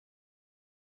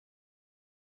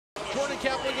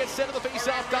Kaplan gets set of the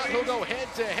face-off dot. He'll go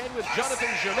head-to-head with Jonathan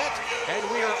Jeanette, and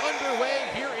we are underway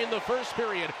here in the first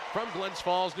period from Glens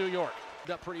Falls, New York.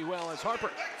 Up pretty well as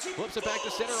Harper flips it back to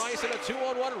center ice in a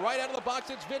 2-on-1 right out of the box.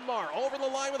 It's Vidmar over the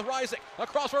line with Reisig.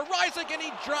 Across for Reisig, and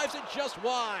he drives it just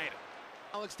wide.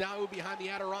 Alex Dow behind the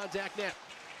Adirondack net.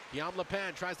 Guillaume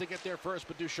Lepin tries to get there first,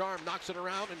 but Ducharme knocks it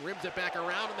around and rims it back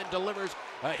around and then delivers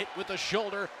a hit with the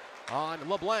shoulder on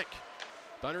LeBlanc.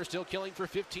 Thunder still killing for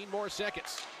 15 more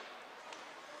seconds.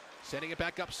 Setting it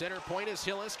back up center point is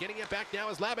Hillis. Getting it back now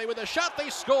is Labbé with a shot. They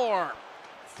score.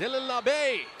 Dylan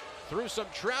Labbé through some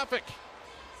traffic.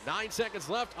 9 seconds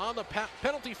left on the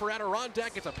penalty for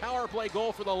Adirondack. It's a power play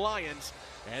goal for the Lions,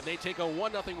 and they take a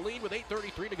 1-0 lead with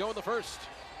 8:33 to go in the first.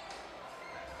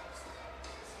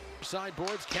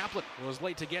 Sideboards, Kaplan was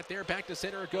late to get there. Back to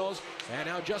center it goes, and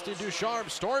now Justin Ducharme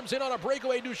storms in on a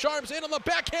breakaway. Ducharme's in on the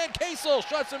backhand. Kassel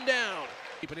shuts him down.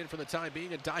 Keep it in for the time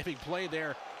being. A diving play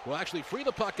there will actually free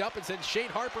the puck up and send Shane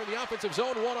Harper in the offensive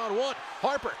zone one-on-one.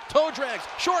 Harper, toe drags,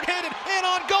 short-handed, and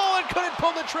on goal, and couldn't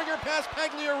pull the trigger past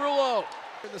Pagliarulo.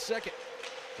 In the second,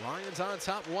 Lions on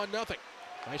top 1-0.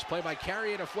 Nice play by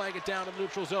Carrier to flag it down in the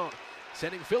neutral zone.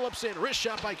 Sending Phillips in, wrist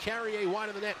shot by Carrier wide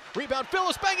of the net. Rebound,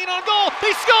 Phillips banging on goal,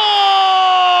 he scores!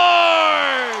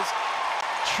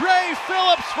 Trey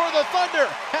Phillips for the Thunder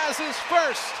has his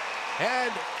first.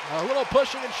 And a little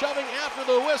pushing and shoving after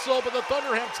the whistle, but the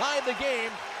Thunder have tied the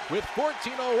game with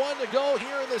 14:01 to go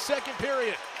here in the second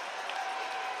period.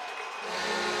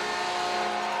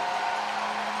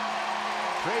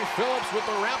 Trey Phillips with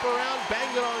the wraparound,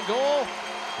 banged it on goal,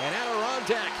 and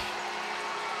Adirondack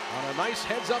on a nice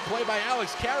heads-up play by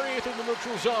Alex Carrier through the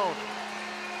neutral zone.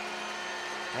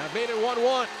 Have made it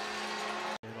 1-1.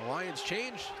 And the Lions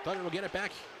change. Thunder will get it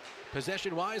back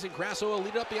possession-wise, and Grasso will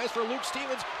lead it up the ice for Luke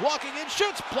Stevens. Walking in,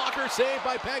 shoots, blocker saved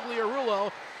by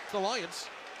Pagliarulo. It's the Lions.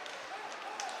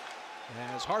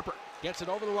 As Harper gets it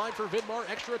over the line for Vidmar,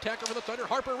 extra attacker for the Thunder.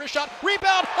 Harper, wrist shot,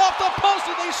 rebound, off the post,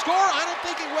 and they score. I don't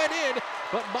think it went in,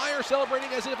 but Meyer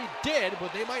celebrating as if he did,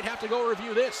 but they might have to go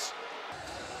review this.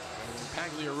 And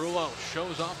Pagliarulo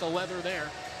shows off the leather there.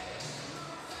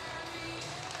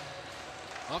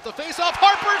 Off the face-off,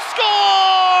 Harper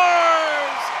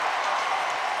scores!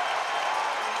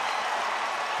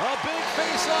 A big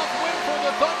face-off win for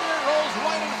the Thunder, rolls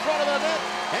right in front of the net,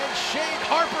 and Shane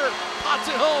Harper pots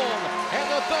it home,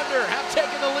 and the Thunder have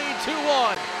taken the lead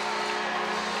 2-1.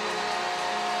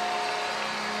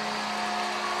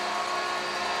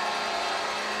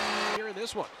 Here in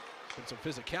this one, been some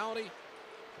physicality,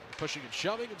 pushing and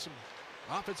shoving, and some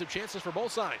offensive chances for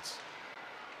both sides.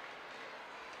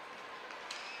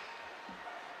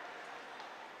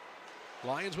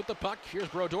 Lions with the puck. Here's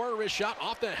Brodeur, wrist shot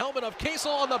off the helmet of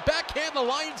Kassel on the backhand. The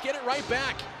Lions get it right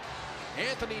back.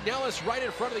 Anthony Nellis right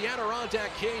in front of the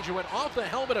Adirondack cage. It went off the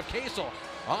helmet of Kassel,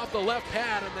 off the left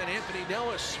pad, and then Anthony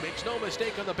Nellis makes no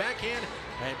mistake on the backhand.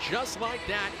 And just like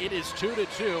that, it is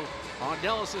 2-2 on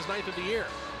Nellis' 9th of the year.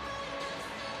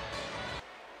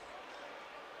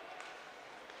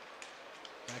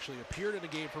 Actually appeared in a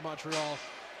game for Montreal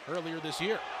earlier this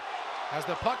year. As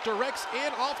the puck directs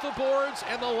in off the boards,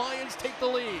 and the Lions take the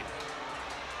lead.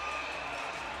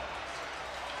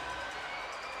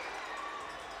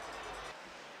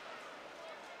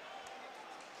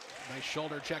 Nice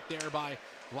shoulder check there by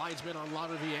linesman on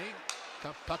Trois-Rivières.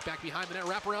 Puck back behind the net,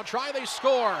 wraparound try, they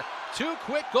score. 2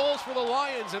 quick goals for the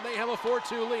Lions, and they have a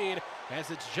 4-2 lead,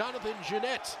 as it's Jonathan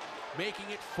Jeanette making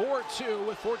it 4-2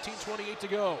 with 14:28 to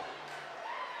go.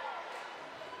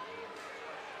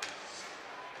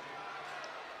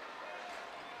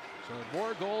 So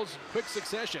more goals in quick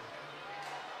succession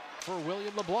for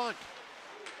William LeBlanc.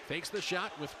 Fakes the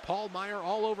shot with Paul Meyer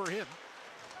all over him.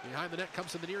 Behind the net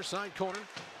comes to the near side corner.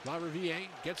 Trois-Rivières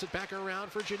gets it back around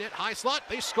for Jeanette. High slot,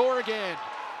 they score again.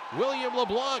 William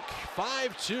LeBlanc,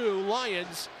 5-2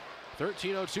 Lions,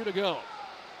 13:02 to go.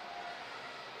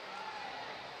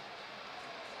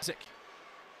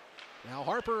 Now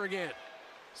Harper again.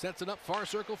 Sets it up far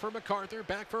circle for MacArthur,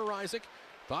 back for Reisig.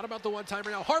 Thought about the one-timer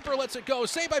now. Harper lets it go.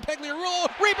 Saved by Pagliarulo.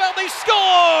 Rebound, they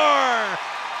score!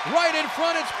 Right in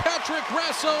front, it's Patrick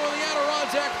Grasso of the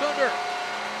Adirondack Thunder.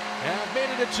 Have made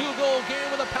it a 2-goal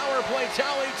game with a power play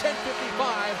tally.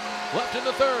 10:55 left in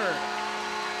the third.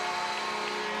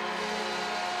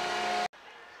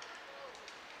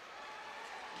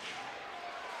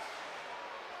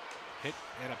 Hit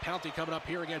and a penalty coming up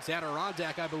here against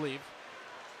Adirondack, I believe.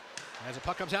 As the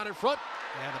puck comes out in front,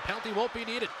 and the penalty won't be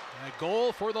needed. A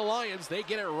goal for the Lions. They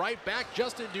get it right back.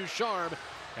 Justin Ducharme,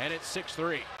 and it's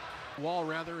 6-3. Wall,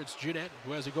 rather, it's Jeanette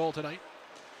who has a goal tonight.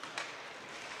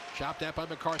 Chopped at by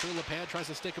MacArthur. Lepin tries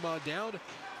to stick him on down,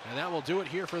 and that will do it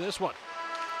here for this one.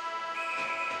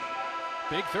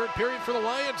 Big third period for the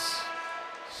Lions.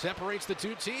 Separates the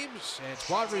two teams, and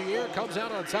Trois-Rivières comes out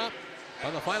on top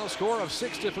by the final score of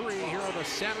 6-3 here on a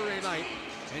Saturday night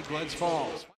in Glens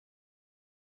Falls.